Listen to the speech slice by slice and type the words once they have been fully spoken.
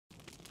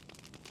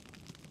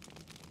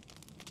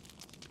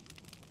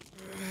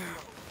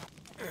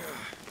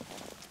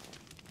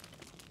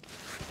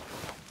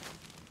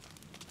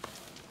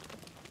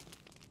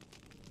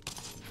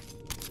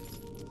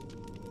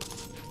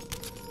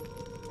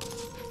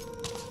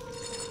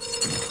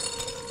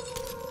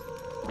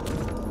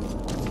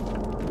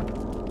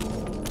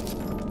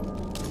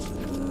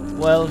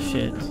Well,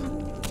 shit.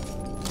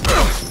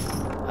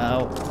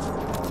 Ow.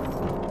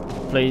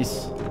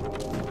 Please.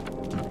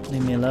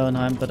 Leave me alone,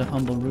 I'm but a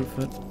humble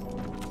rooffoot.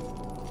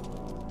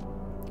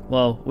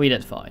 Well, we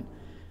did fine.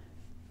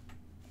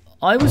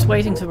 I was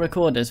waiting to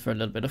record this for a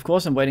little bit. Of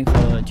course, I'm waiting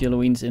for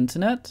Ween's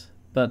internet.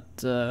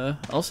 But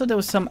also there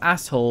was some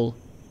asshole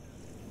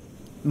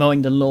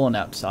mowing the lawn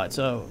outside.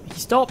 So he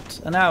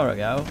stopped an hour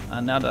ago,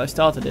 and now that I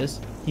started this,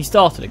 he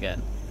started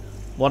again.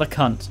 What a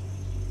cunt.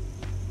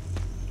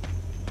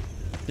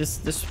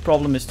 This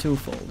problem is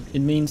twofold. It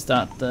means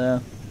that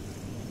there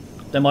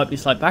might be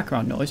slight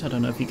background noise. I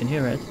don't know if you can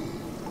hear it.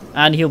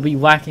 And he'll be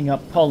whacking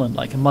up pollen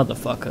like a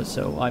motherfucker,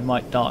 so I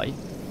might die.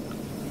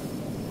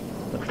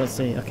 But let's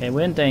see. Okay,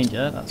 we're in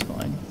danger. That's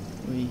fine.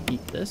 We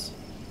eat this.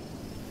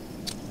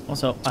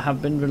 Also, I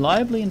have been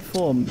reliably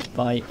informed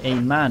by a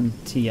man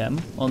TM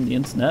on the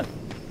internet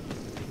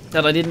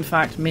that I did in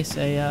fact miss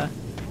a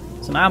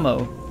some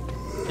ammo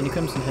in the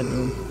Crimson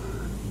Headroom.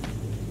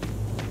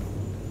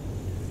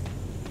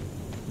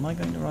 Am I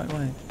going the right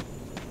way?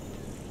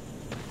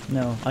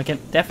 No, I can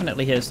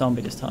definitely hear a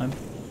zombie this time.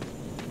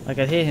 I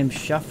could hear him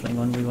shuffling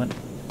when we went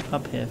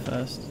up here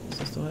first. Is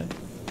this the way?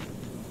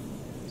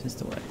 Is this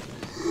the way?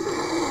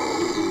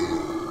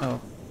 Oh.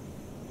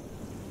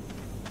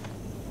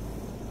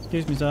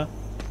 Excuse me, sir.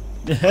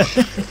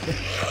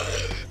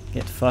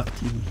 Get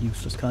fucked, you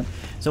useless cunt.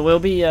 So we'll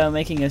be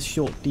making a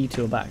short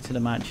detour back to the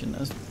mansion.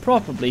 As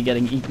probably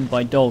getting eaten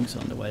by dogs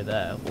on the way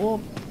there, or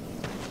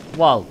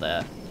while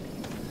there.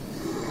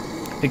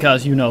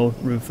 Because you know,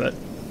 Rufus.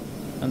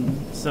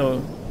 And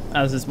so,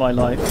 as is my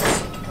life,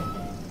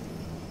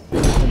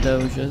 the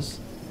Doges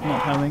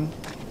not having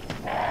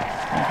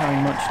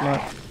much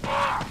luck.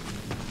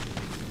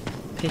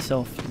 Piss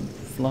off, you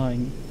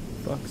flying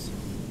fucks.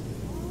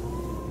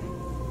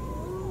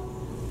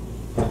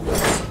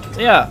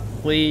 So yeah,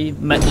 we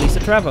met Lisa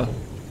Trevor.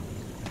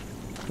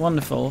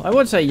 Wonderful. I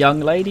would say young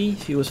lady.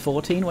 She was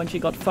 14 when she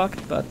got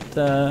fucked, but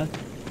I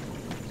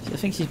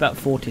think she's about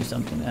 40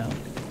 something now.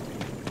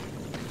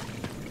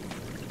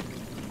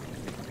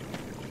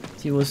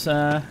 She was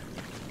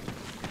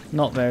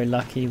not very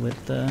lucky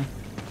with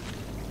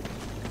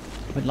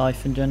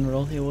life in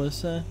general. It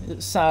was a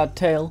sad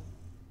tale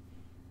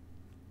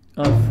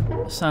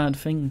of sad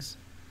things.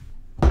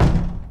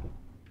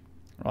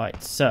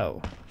 Right,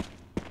 so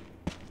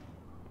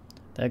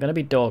there are going to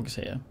be dogs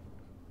here,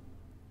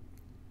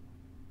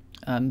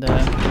 and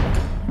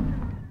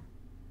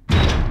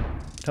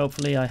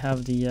hopefully I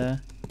have the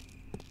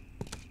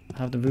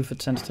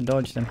Rufus sense to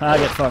dodge them. Ah,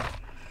 get fucked.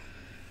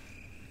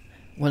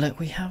 Well,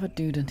 we have a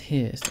dude in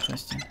here, is the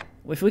question.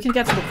 If we can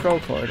get to the crow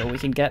corridor, we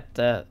can get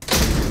there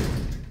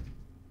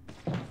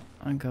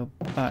and go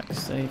back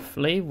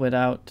safely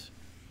without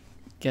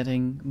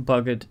getting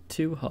buggered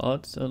too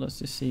hard. So let's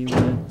just see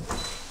where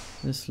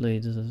this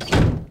leads us.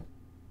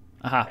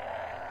 Aha!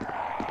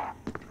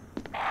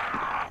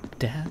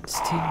 Dance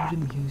to the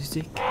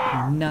music,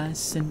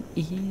 nice and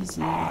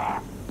easy.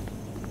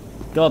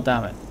 God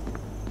damn it!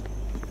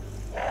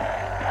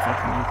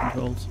 Fucking new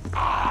controls.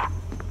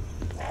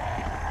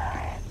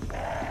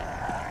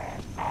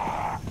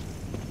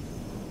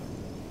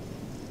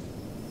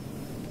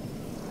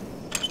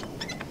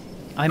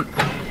 I'm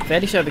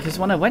fairly sure because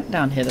when I went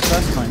down here the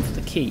first time for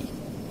the key,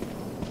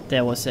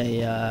 there was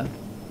ammo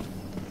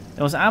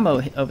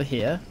over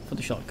here for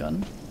the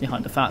shotgun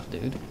behind the fat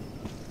dude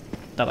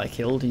that I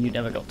killed and you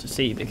never got to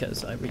see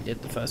because I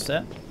redid the first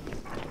set.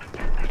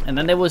 And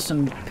then there was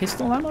some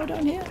pistol ammo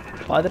down here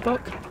by the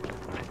book,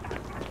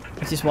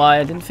 which is why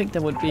I didn't think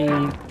there would be,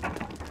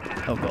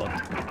 oh god,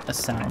 a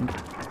sound.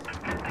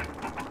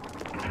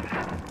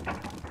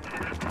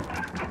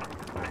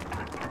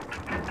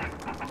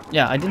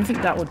 Yeah, I didn't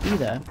think that would be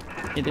there.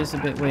 It is a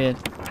bit weird.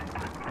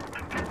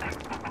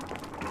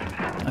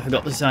 I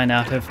forgot to sign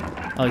out of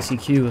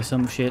ICQ or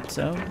some shit,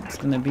 so it's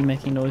going to be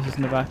making noises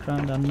in the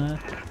background, and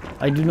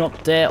I do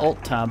not dare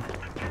alt-tab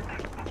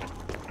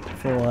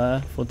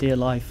for dear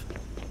life.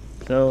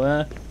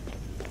 So,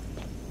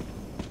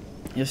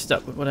 you're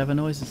stuck with whatever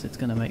noises it's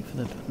going to make for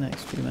the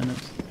next few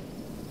minutes.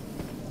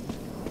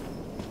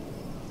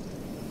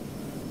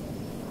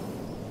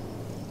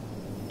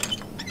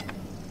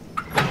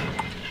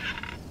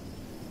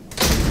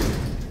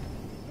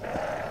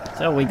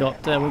 So we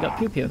got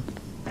pew pew.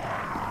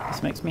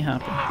 This makes me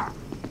happy.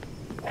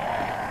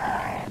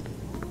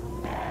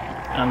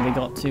 And we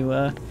got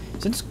to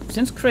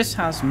since Chris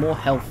has more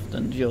health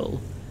than Joel,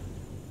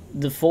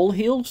 the full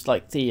heals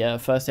like the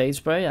first aid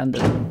spray and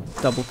the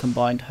double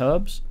combined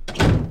herbs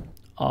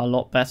are a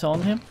lot better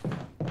on him.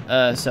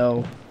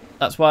 So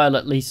that's why I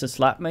let Lisa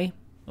slap me.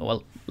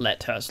 Well,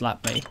 let her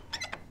slap me.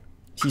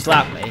 She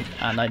slapped me,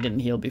 and I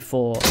didn't heal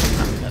before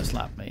having her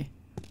slap me.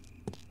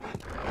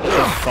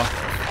 Oh fuck.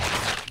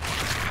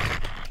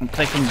 I'm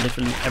clicking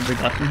literally every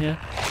button here.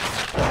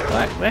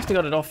 Right, we actually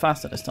got it off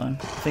faster this time.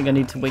 I think I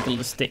need to wiggle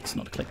the sticks,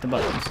 not click the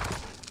buttons.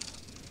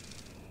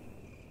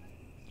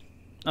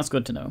 That's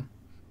good to know.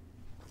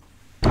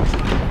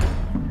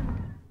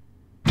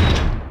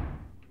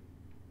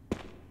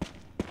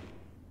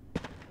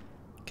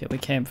 Okay, we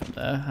came from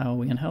there. How are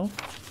we in health?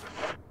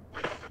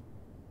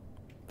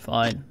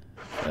 Fine.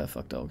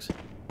 Fuck dogs.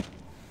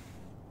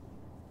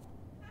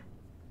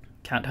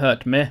 Can't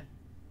hurt me.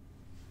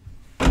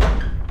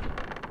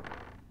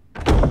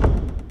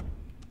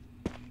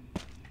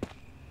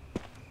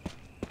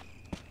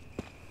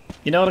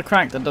 You know the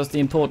crank that does the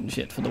important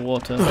shit for the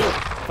water?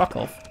 Fuck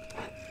off.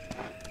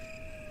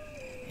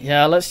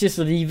 Yeah, let's just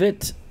leave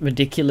it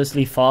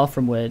ridiculously far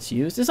from where it's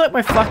used. It's like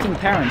my fucking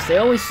parents. They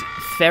always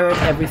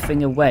ferret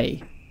everything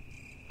away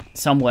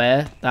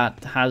somewhere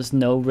that has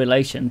no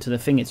relation to the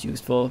thing it's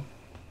used for.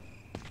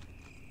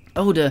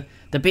 Oh, the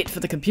bit for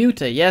the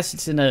computer. Yes,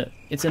 it's in a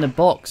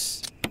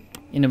box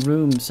in a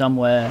room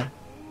somewhere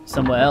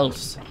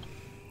else.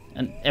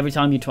 And every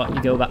time you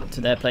go back to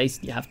their place,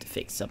 you have to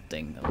fix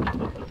something.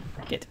 Or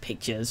get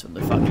pictures from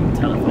the fucking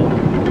telephone,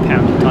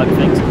 parenting type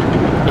things.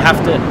 You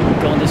have to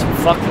go on this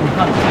fucking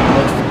hunt.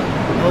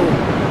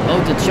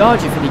 Oh, the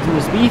charger for the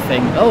USB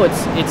thing. Oh,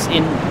 it's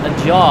in a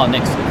jar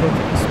next to the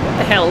cookies. What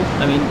the hell?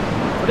 I mean,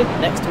 put it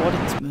next to what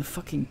it's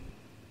fucking...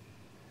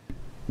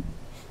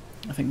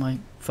 I think my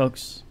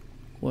folks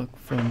work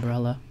for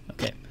Umbrella.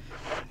 Okay.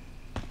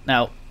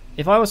 Now,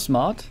 if I was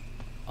smart,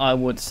 I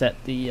would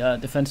set the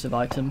defensive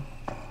item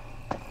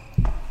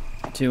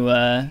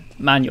to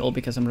manual,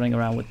 because I'm running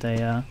around with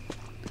a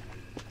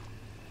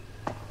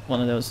one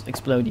of those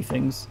explodey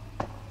things.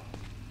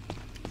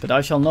 But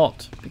I shall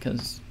not,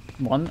 because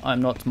 1,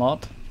 I'm not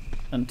smart,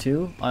 and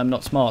 2, I'm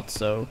not smart,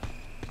 so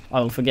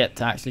I will forget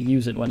to actually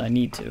use it when I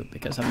need to,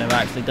 because I've never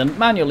actually done it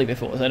manually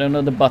before, so I don't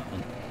know the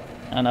button,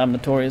 and I'm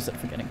notorious at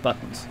forgetting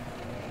buttons.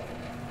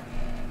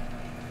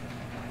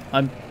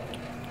 I'm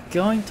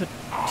going to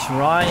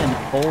try and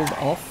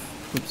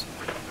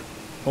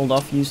hold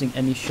off using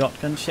any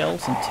shotgun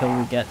shells until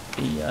we get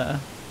the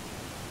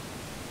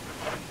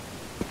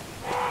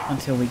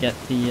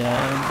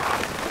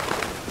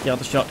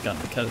other shotgun,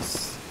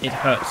 because it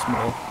hurts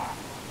more.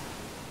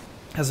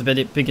 Has a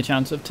bigger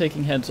chance of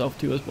taking heads off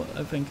too as well,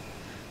 I think.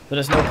 But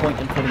there's no point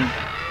in putting...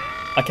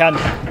 I can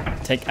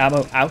take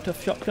ammo out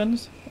of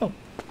shotguns. Oh.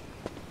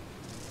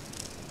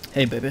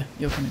 Hey baby,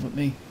 you're coming with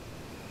me.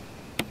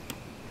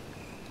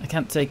 I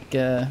can't take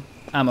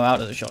ammo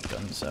out of the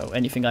shotgun, so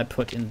anything I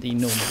put in the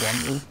normal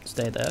one will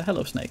stay there.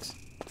 Hello, snakes.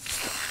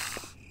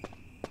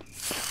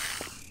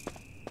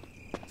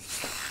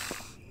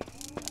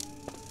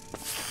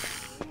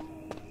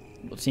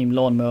 It would seem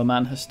Lawnmower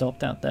Man has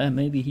stopped out there.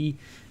 Maybe he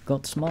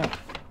got smart.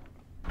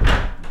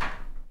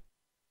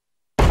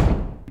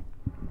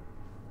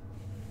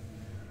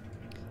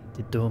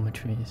 The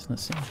dormitories,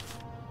 let's see.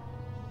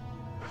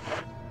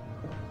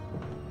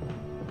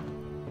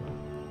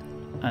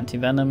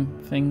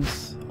 Anti-venom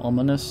things,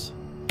 ominous.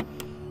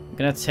 I'm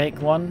gonna take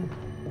one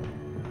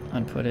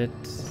and put it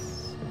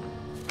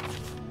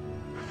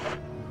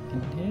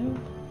in here.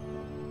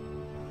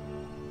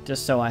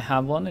 Just so I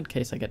have one in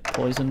case I get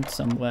poisoned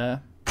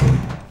somewhere.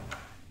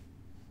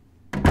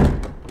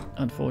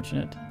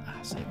 Unfortunate. Ah,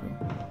 save room.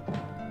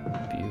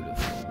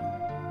 Beautiful.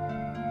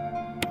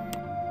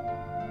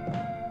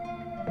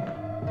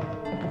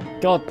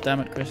 God damn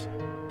it, Chris.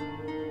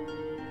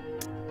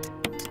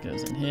 This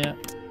goes in here.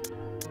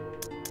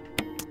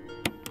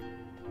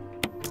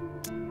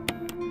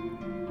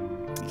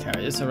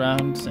 Carry this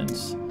around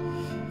since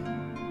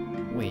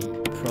we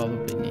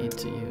probably need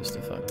to use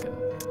the fucking...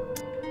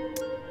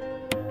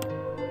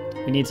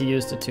 We need to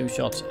use the 2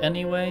 shots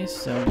anyway,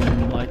 so we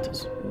might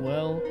as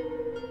well.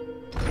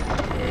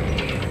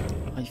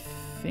 I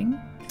think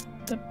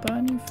the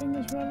burning thing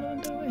is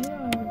relevant over here.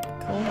 I would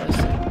call this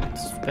a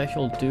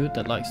special dude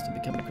that likes to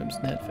become a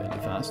Crimson Head fairly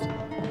fast.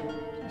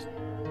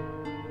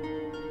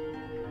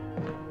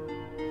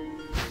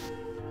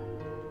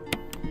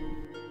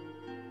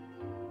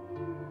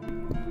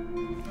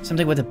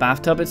 Something with a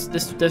bathtub.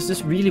 There's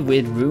this really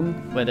weird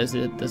room where there's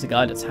a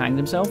guy that's hung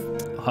himself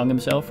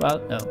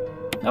out.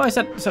 No, I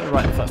said it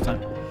right the first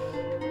time.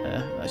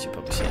 I should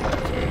probably say that.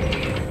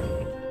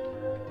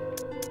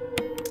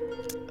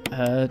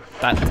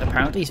 That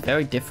apparently is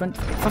very different.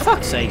 For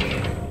fuck's sake!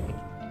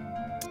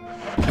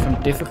 From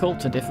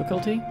difficult to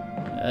difficulty,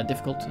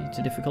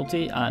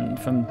 and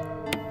from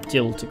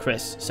Jill to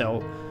Chris.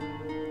 So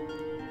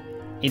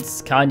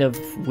it's kind of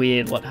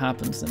weird what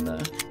happens in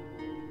there.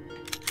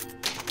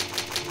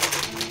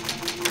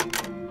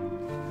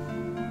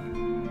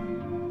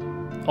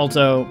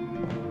 Also,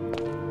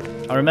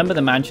 I remember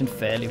the mansion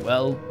fairly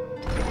well,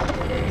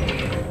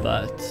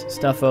 but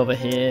stuff over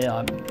here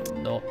I'm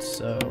not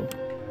so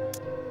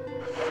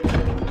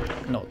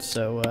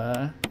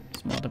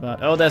smart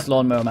about. Oh, there's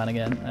Lawnmower Man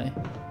again. I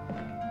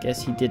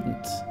guess he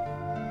didn't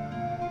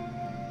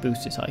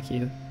boost his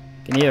IQ.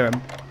 Can you hear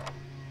him?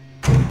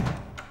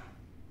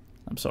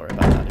 I'm sorry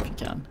about that if you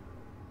can.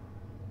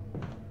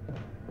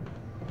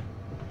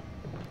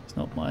 It's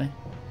not my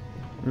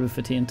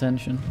roofity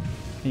intention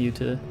for you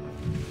to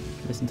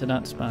listen to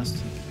that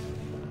spast.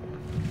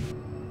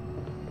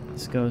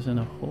 This goes in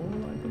a hole,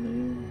 I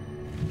believe.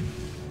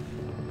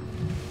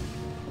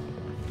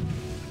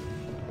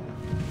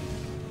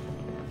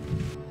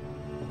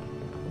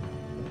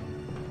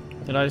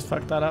 Did I just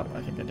fuck that up?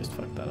 I think I just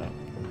fucked that up.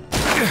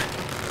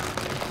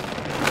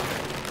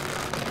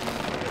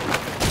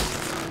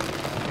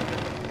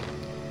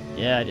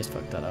 Yeah, I just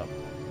fucked that up.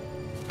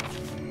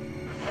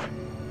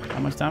 How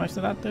much damage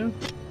did that do?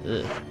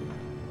 Ugh.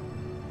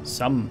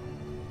 Some.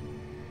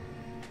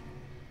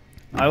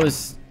 I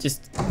just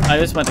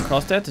went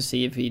across there to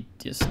see if he'd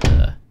just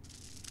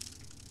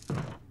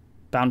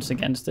bounce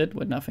against it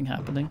with nothing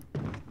happening.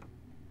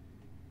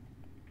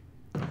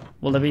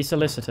 Will there be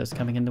solicitors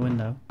coming in the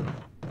window?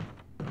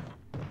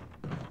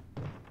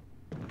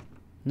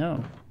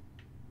 No.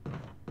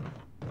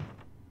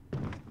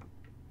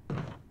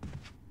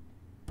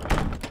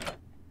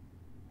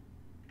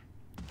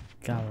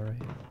 Gallery.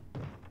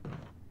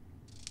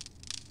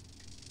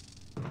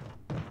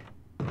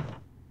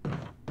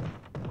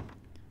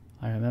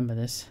 I remember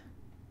this.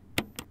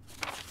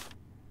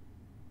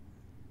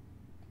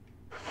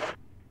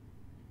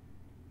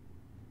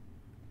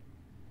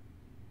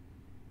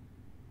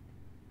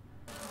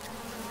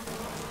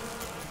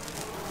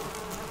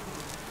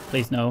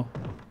 Please no.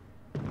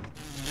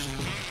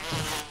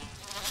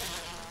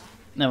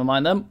 Never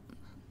mind them.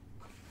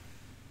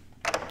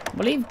 I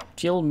believe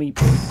Jill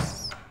meets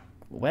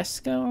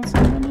Wesker or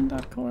someone in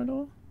that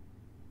corridor.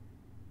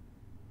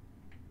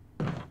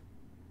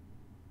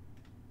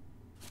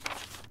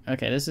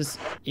 Okay, this is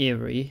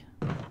eerie.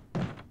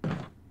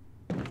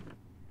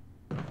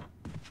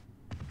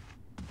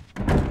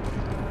 The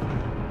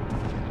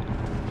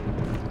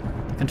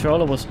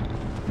controller was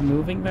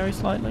moving very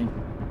slightly.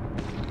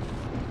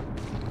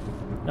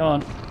 Go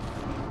on.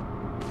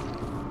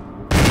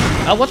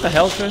 Oh, what the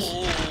hell, Chris?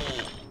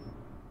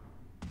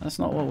 That's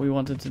not what we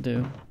wanted to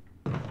do.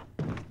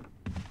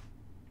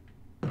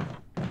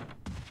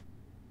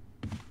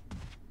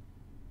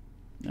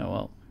 Oh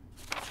well.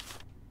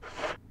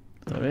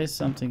 There is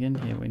something in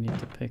here we need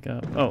to pick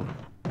up. Oh,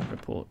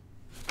 report.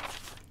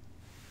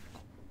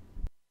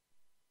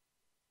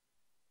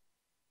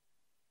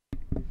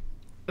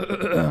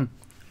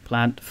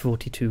 Plant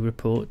 42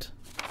 report.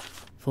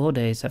 4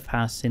 days have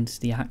passed since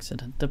the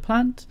accident. The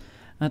plant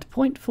at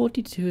point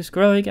 42 is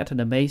growing at an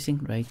amazing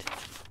rate.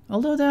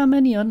 Although there are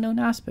many unknown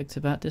aspects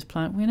about this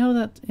plant, we know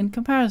that in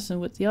comparison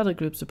with the other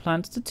groups of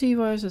plants, the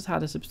T-virus has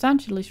had a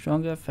substantially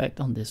stronger effect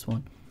on this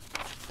one.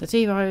 The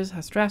T-virus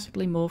has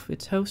drastically morphed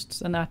its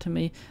host's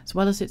anatomy as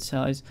well as its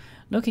size.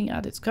 Looking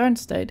at its current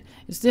state,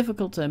 it's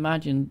difficult to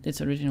imagine its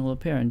original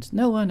appearance.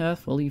 Nowhere on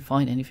Earth will you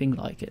find anything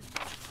like it.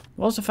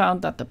 We also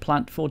found that the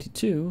plant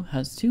 42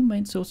 has two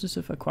main sources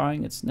of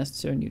acquiring its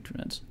necessary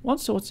nutrients. One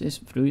source is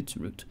through its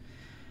root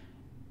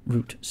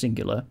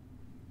singular.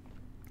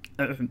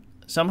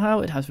 Somehow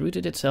it has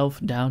rooted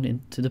itself down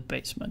into the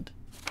basement.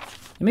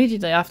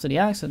 Immediately after the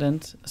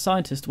accident, a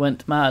scientist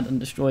went mad and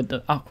destroyed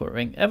the aqua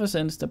ring. Ever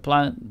since, the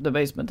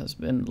basement has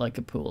been like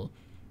a pool.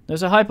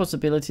 There's a high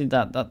possibility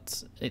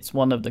that it's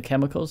one of the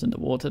chemicals in the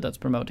water that's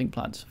promoting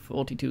plant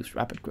 42's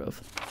rapid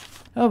growth.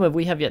 However,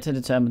 we have yet to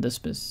determine the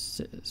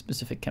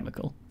specific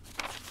chemical.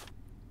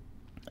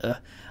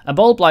 A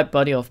bulb-like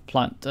body of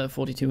plant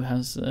 42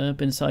 has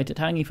been sighted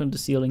hanging from the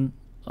ceiling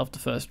of the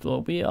first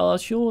floor. We are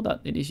sure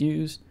that it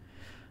used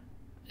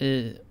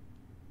the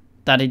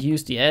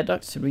air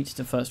ducts to reach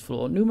the first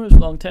floor. Numerous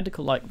long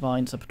tentacle-like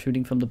vines are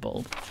protruding from the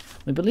bulb.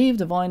 We believe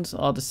the vines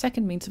are the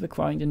second means of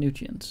acquiring the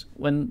nutrients.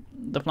 When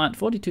the plant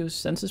 42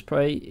 senses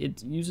prey,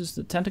 it uses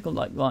the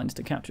tentacle-like vines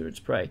to capture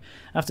its prey.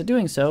 After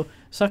doing so,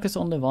 suckers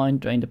on the vine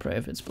drain the prey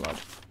of its blood.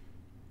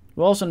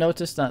 We also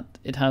noticed that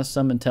it has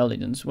some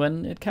intelligence.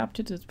 When it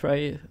captures its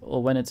prey,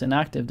 or when it's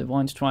inactive, the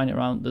vines twine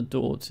around the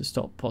door to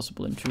stop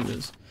possible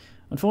intruders.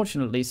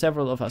 Unfortunately,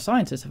 several of our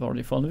scientists have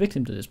already fallen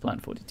victim to this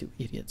plant 42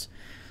 idiots.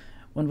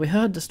 When we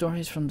heard the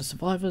stories from the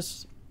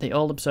survivors, they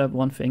all observed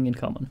one thing in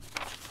common.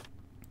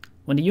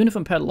 When the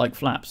uniform petal-like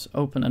flaps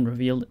open and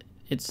reveal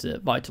its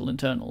vital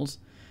internals,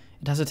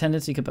 it has a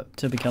tendency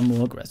to become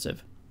more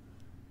aggressive.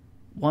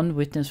 One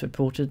witness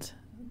reported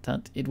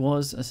that it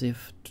was as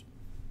if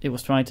it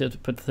was trying to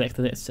protect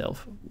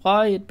itself.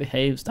 Why it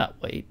behaves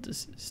that way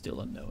is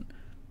still unknown.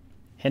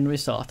 Henry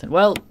Sarton.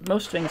 Well,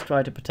 most things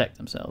try to protect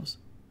themselves.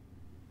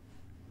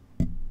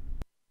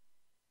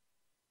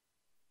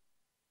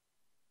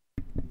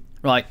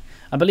 Right,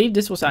 I believe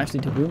this was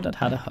actually the room that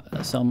had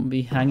a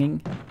zombie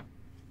hanging.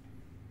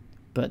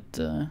 But,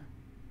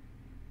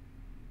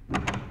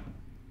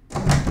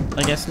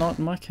 I guess not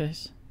in my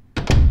case.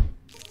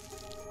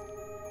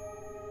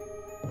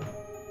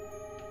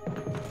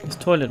 This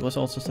toilet was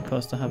also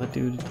supposed to have a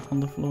dude on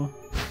the floor.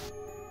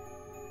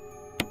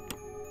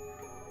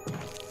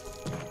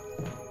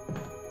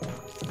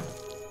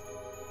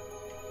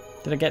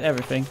 Did I get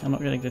everything? I'm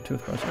not getting the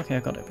toothbrush. Okay, I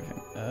got everything.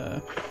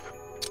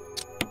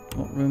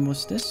 What room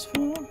was this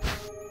for?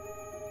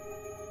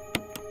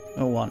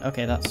 Oh, 1.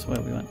 Okay, that's where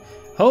we went.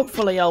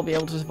 Hopefully I'll be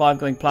able to survive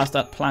going past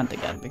that plant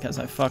again, because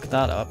I fucked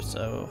that up,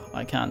 so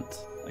I can't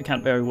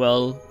very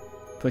well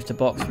push the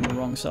box from the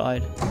wrong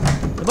side.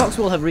 The box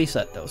will have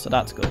reset though, so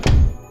that's good.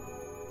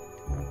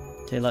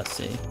 Okay, let's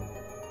see.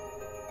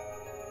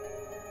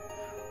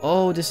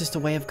 Oh, this is the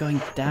way of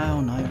going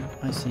down.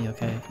 I see,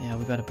 okay. Yeah,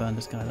 we better burn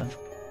this guy then.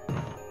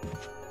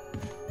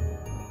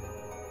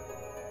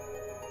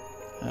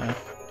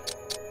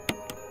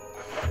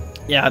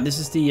 Yeah, this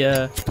is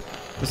the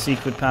the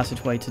secret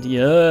passageway to the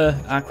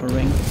aqua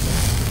ring.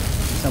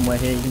 Somewhere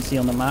here you can see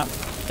on the map.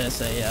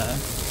 There's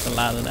a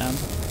ladder down.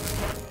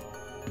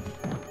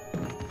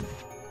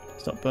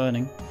 Stop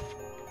burning.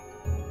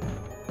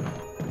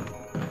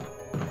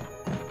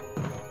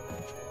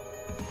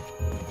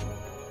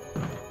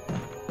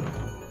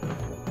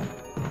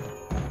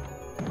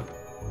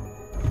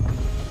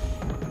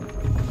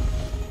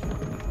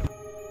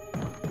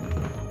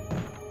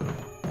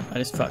 I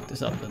just fucked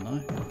this up, didn't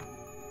I?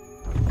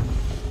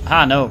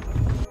 Ah, no.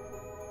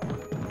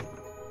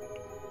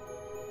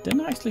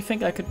 Didn't actually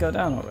think I could go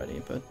down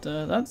already, but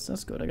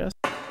that's good, I guess.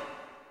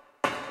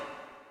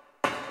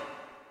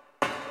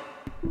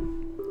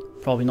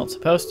 Probably not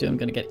supposed to. I'm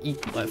gonna get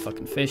eaten by a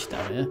fucking fish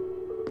down here.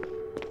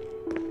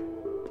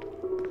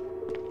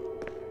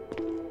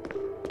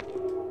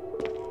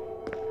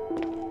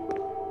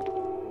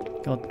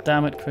 God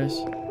damn it, Chris.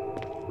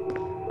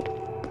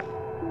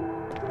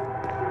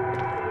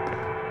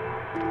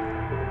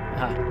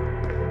 Ah.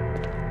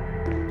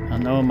 I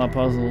know my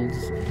puzzles.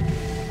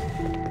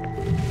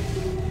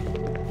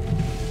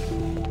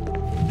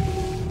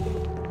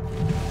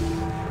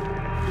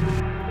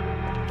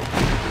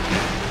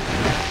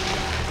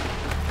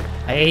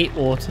 I hate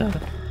water.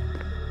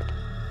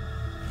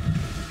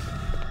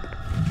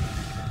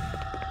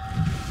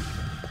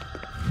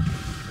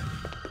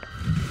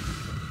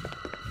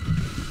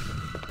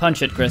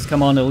 Punch it, Chris.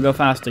 Come on, it'll go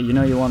faster. You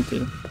know you want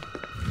to.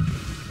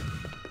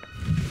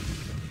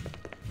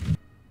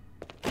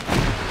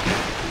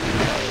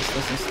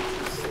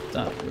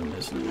 That room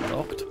is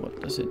locked. What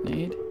does it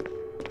need?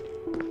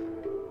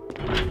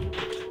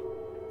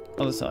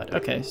 Other side.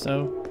 Okay,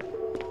 so...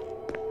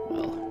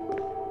 well...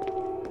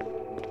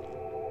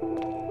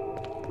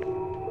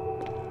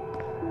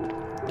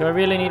 do I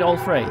really need all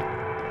three?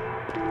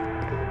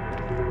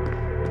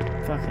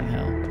 Fucking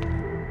hell.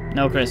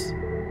 No, Chris.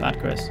 Bad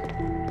Chris.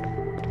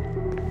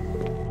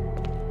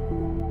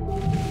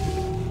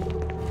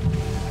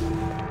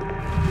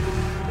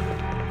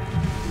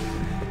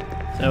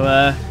 So,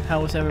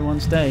 how was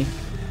everyone's day?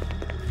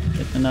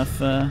 Getting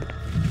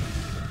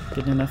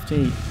enough to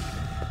eat?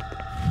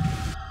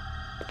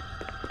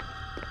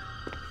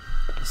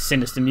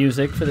 Sinister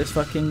music for this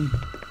fucking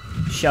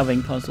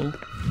shoving puzzle.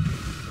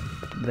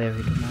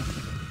 Very dramatic.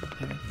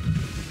 Very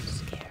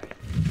scary.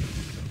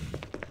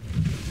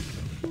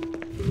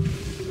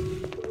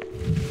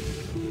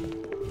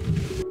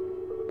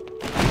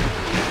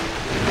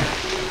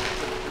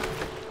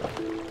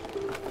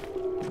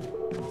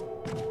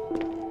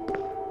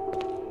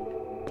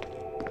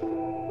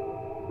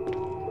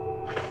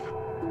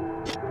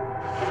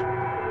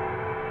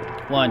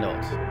 Why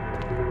not?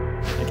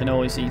 I can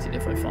always eat it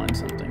if I find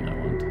something I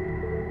want.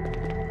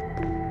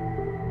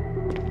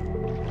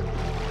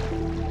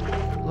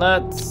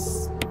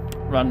 Let's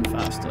run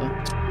faster.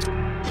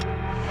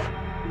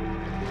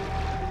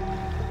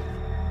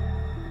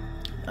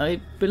 I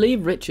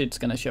believe Richard's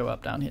gonna show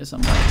up down here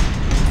somewhere.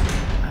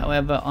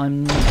 However,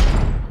 I'm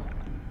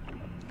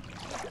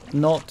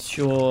not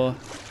sure.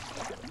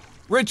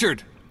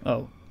 Richard!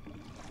 Oh.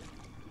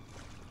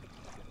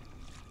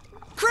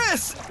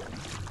 Chris!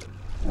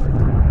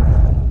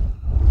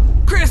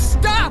 Chris,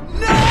 stop!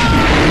 No!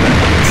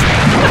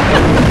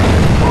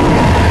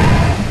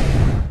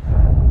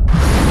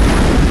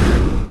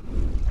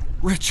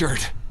 Richard.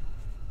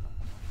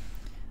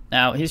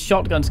 Now, his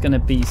shotgun's gonna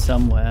be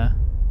somewhere.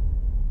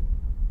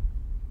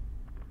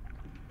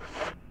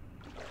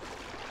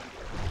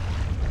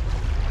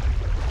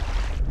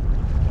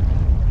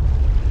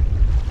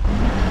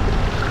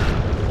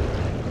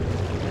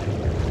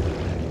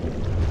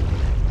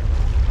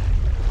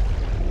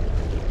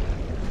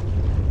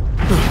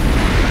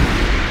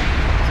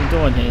 There's a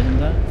door in here, isn't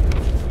there?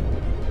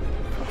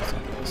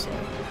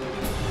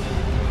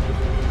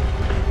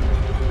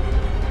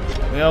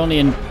 We're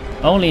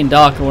only in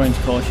dark orange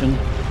caution.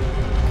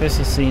 Chris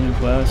has seen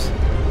it worse.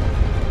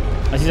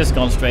 He's just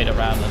gone straight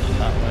around and in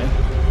that way.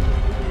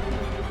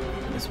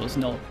 This was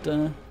not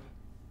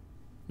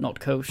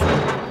kosher.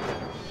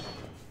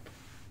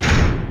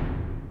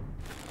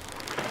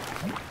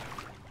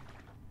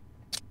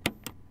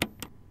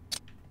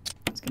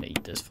 Just gonna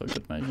eat this for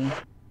good measure.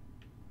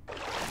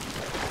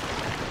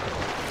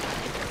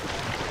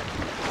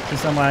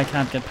 There's somewhere I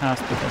can't get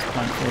past because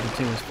plant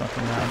 42 is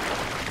fucking loud.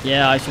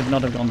 Yeah, I should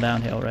not have gone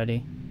down here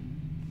already.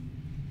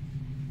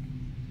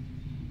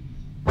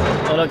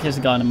 Oh look, here's a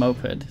guy on a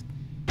moped.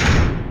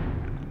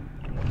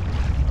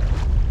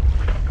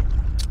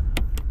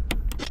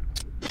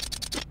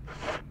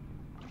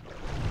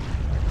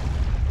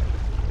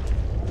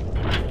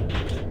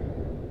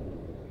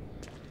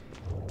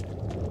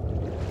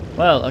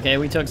 Well, okay,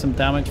 we took some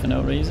damage for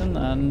no reason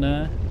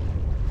and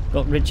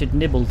got Richard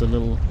nibbled a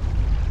little.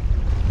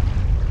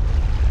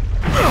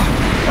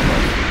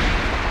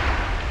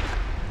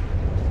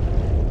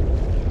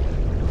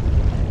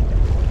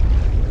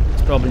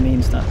 Probably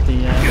means that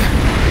the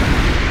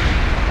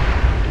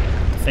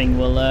thing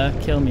will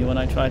kill me when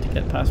I try to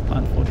get past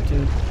plant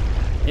 42.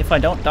 If I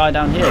don't die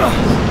down here,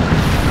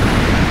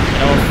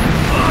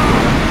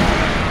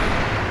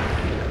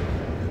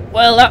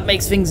 Well, that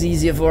makes things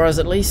easier for us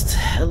at least,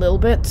 a little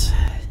bit.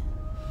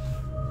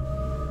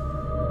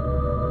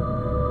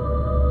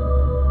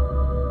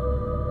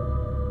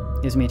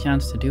 Gives me a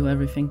chance to do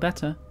everything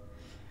better.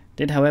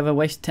 Did, however,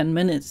 waste 10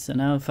 minutes, and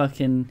now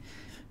fucking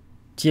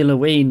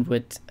Ween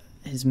with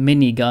his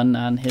minigun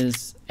and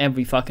his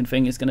every fucking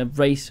thing is gonna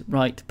race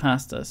right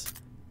past us.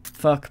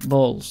 Fuck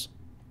balls.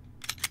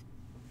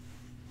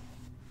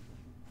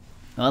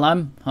 Well,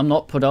 I'm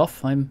not put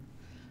off. I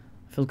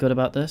feel good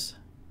about this.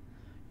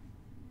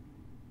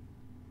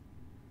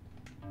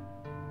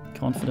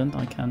 Confident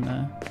I can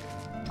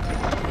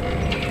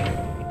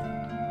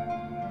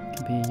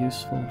be a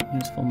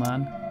useful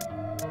man.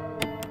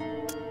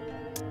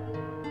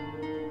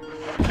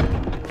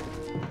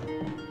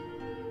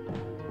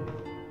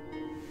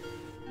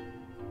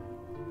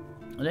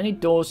 Are there any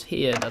doors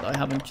here that I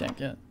haven't checked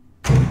yet?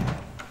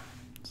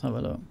 Let's have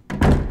a look.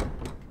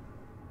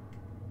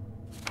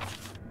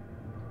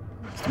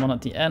 It's the one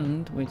at the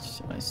end,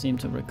 which I seem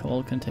to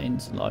recall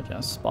contains a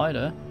large-ass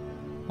spider.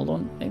 Hold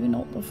on, maybe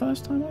not the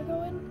first time I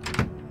go in?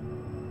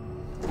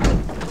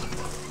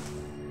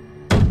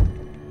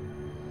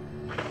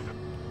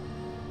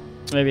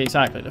 Maybe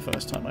exactly the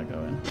first time I go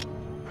in.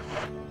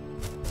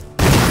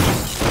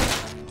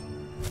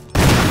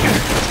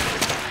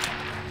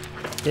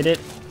 Did it?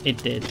 It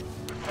did.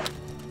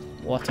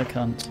 What a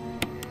cunt.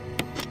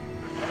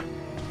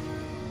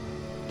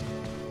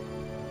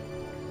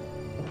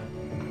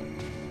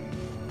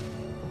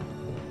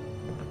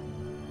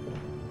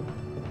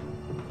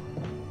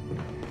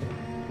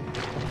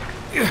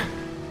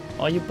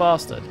 Oh, you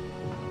bastard.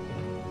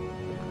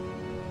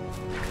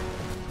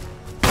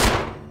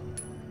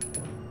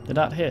 Did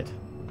that hit?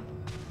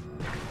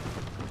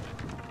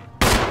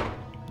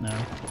 No.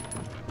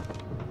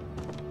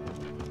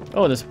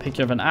 Oh, there's a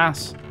picture of an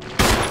ass.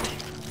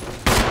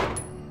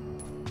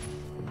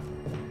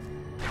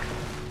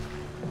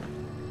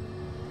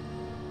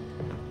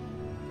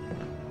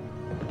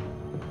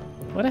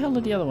 Where the hell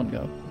did the other one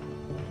go?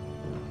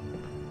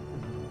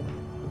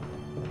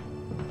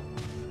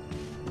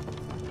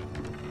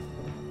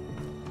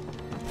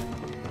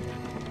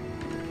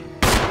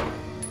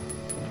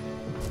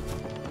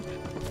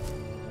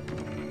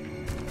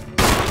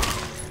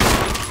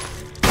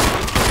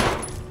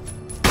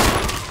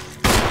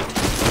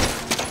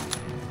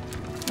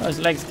 Oh, his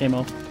legs came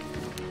off.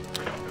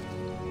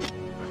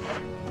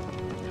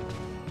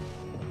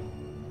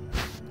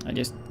 I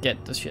just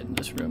get the shit in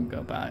this room,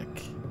 go back.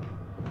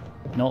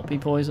 Not be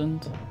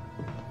poisoned.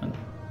 And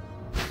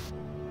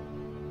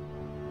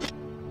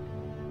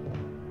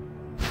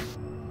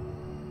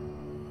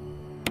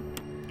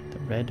the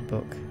red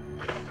book.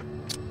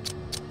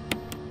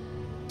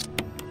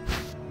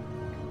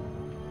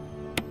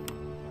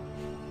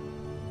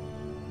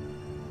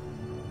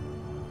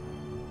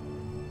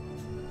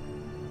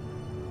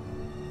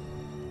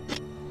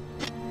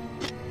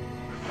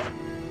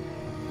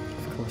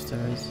 Of course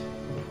there is.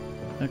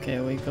 Okay,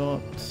 we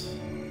got...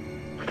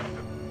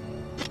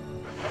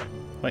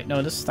 Wait,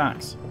 no, this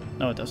stacks.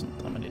 No, it doesn't.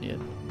 I'm an idiot.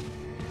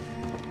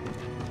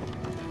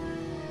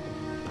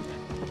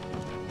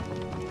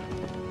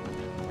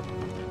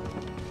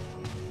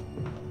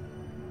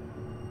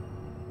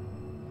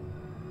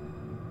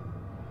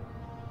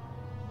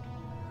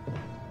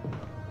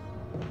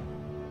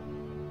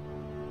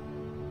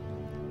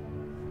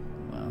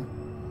 Well.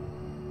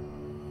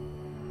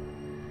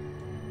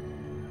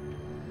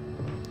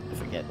 I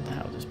forget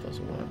how this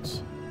puzzle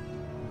works.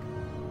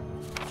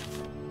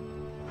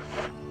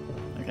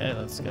 Okay,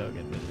 let's go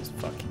get rid of this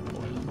fucking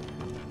poison.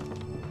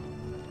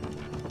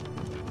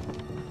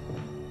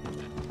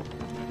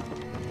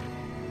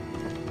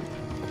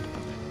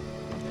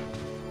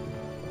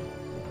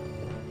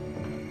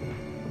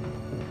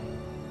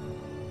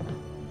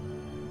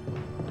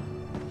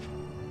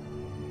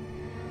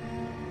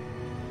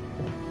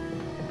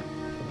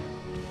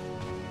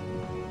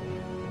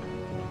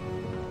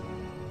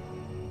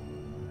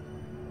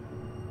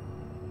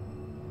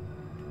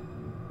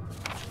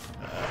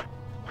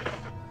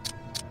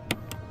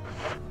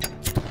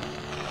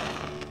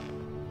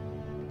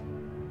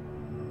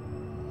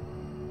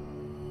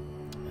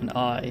 An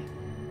eye.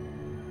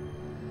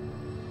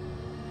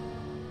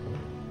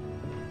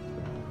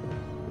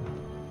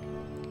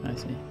 I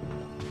see.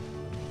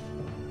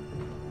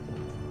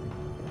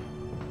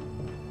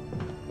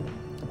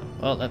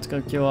 Well, let's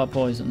go cure our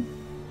poison.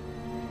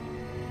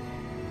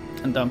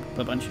 And dump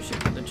a bunch of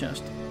shit in the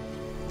chest.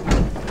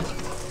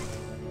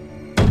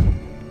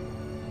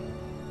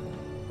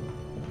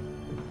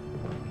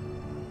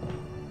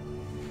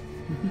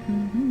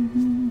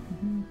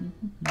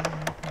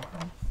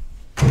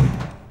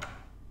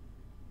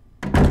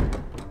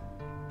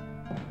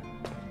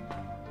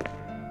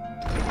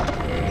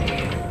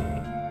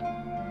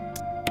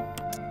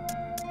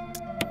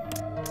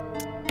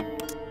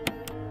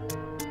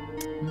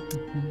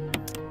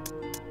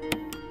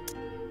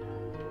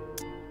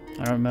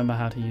 I don't remember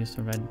how to use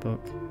the red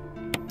book.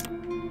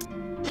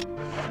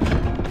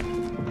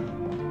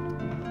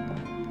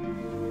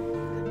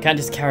 Can't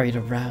just carry it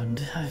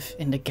around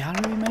in the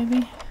gallery,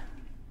 maybe?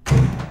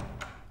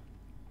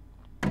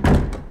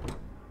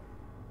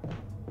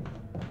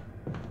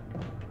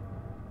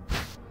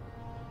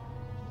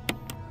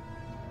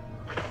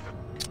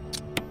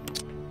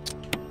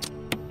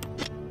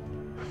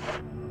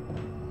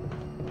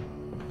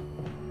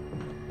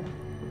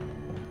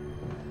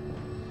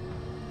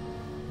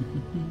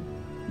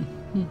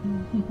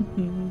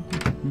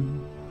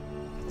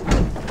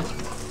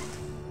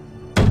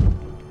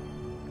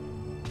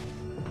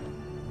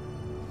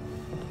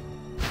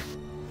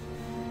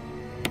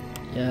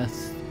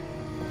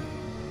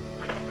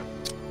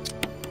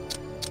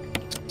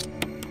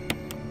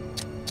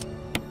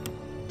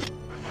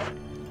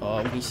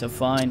 Oh, he's so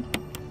fine.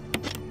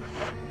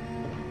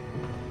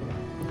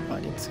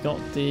 Right, it's got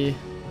the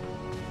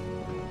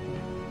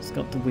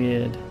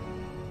weird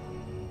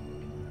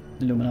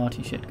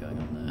Illuminati shit going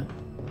on there.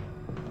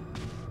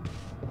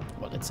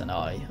 Well, it's an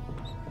eye.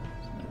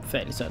 I'm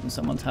fairly certain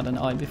someone's had an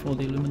eye before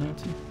the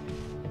Illuminati.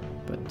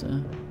 But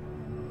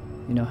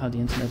you know how the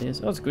internet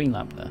is. Oh, it's a green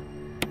lamp there.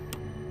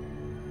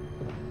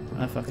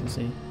 I fucking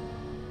see.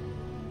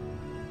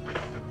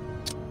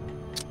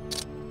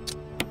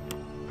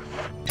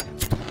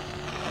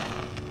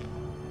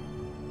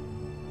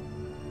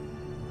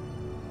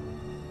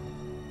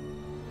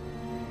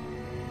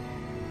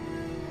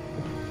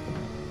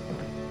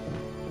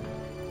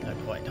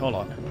 Wait, hold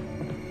on.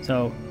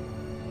 So,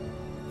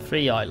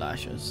 3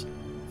 eyelashes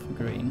for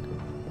green.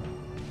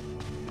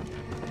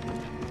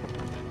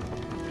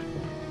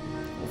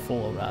 Or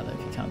 4 rather, if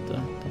you count the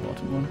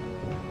bottom one.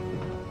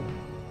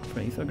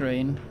 3 for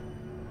green.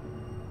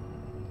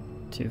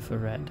 2 for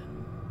red.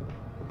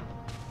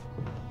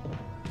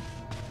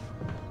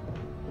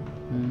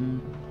 I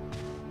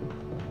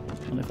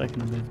wonder if I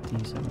can move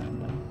these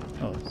around now.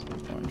 Oh, it's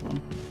the orange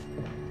one.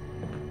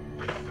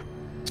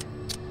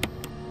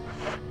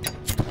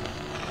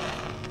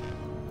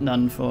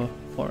 None for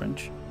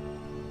orange.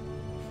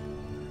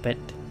 Bet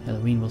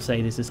Halloween will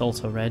say this is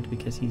also red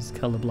because he's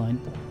colorblind.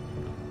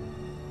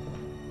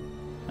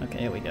 Okay,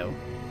 here we go.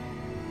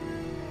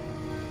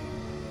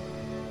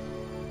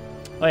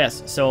 Oh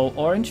yes, so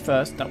orange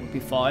first, that would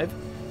be 5.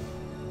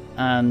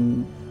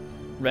 And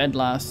red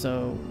last,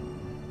 so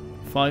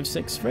 5,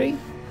 6, 3.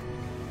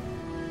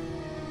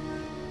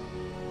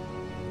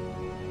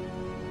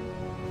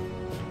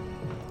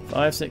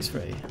 Five, 6,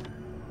 3.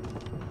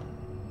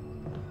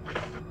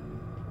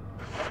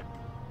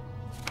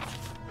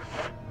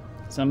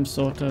 Some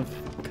sort of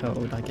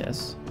code, I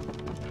guess,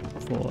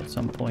 for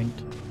some point.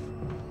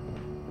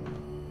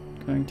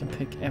 Going to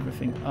pick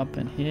everything up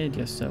in here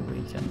just so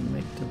we can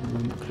make the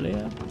room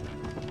clear.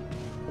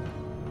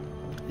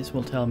 This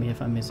will tell me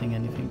if I'm missing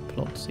anything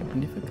plot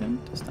significant.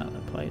 Is that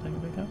a plate? There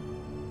we go.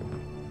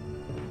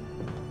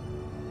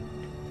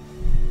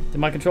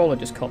 Did my controller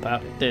just cop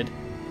out? It did.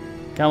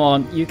 Come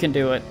on, you can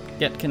do it.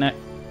 Get connect.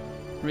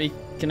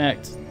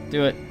 Reconnect.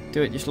 Do it.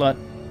 Do it, you slut.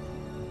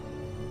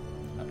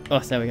 Oh,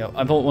 there we go.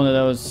 I bought one of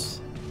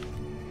those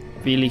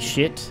really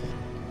shit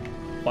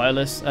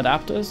wireless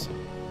adapters.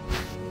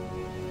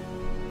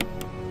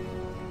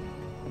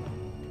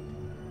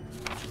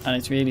 And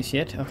it's really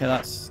shit. Okay,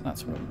 that's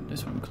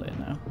this room cleared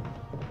now.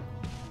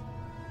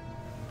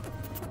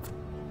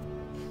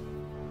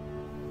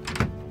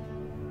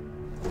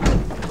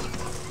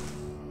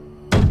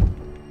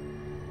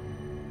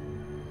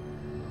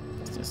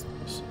 It's just,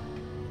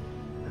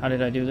 how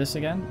did I do this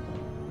again?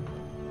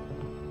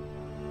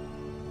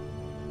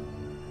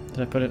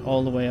 Did I put it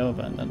all the way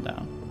over and then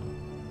down?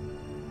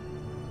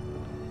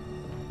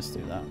 Let's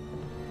do that.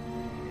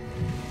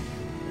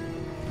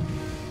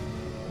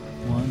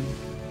 1,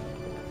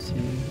 2,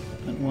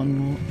 and 1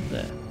 more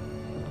there.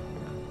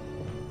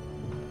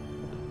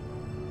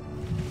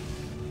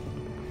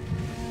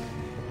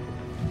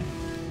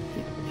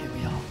 Here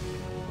we are.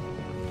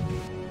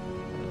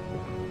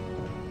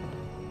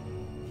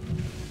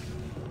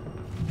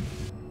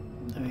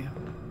 There we go.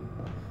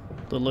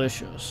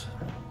 Delicious.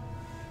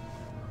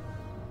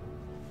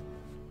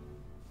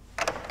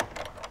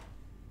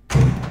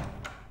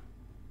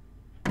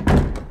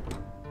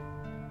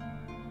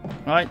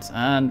 Right,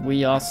 and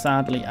we are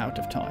sadly out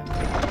of time.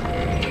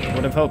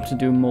 Would have hoped to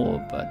do more,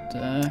 but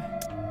I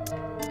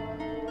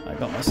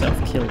got myself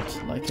killed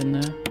like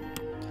an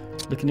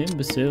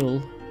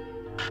imbecile.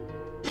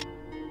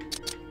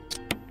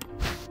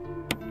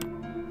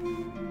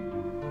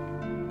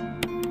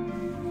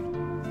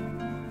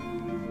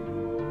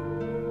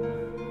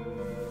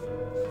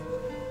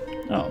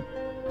 Oh.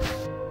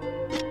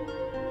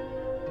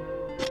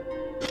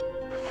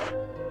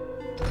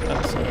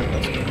 That's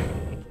good.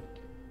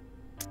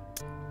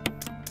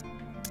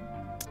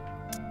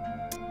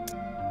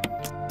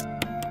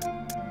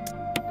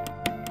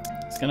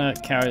 Gonna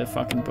carry the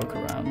fucking book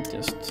around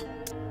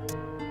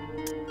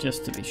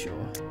just to be sure.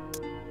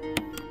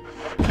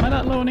 Am I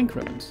that low in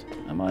increments?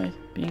 Am I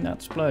being that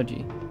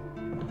splurgy?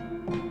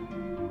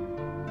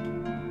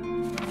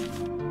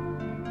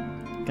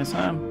 Guess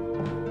I am.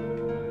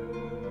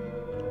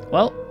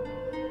 Well,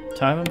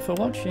 time for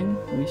watching.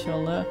 We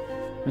shall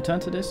return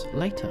to this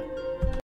later.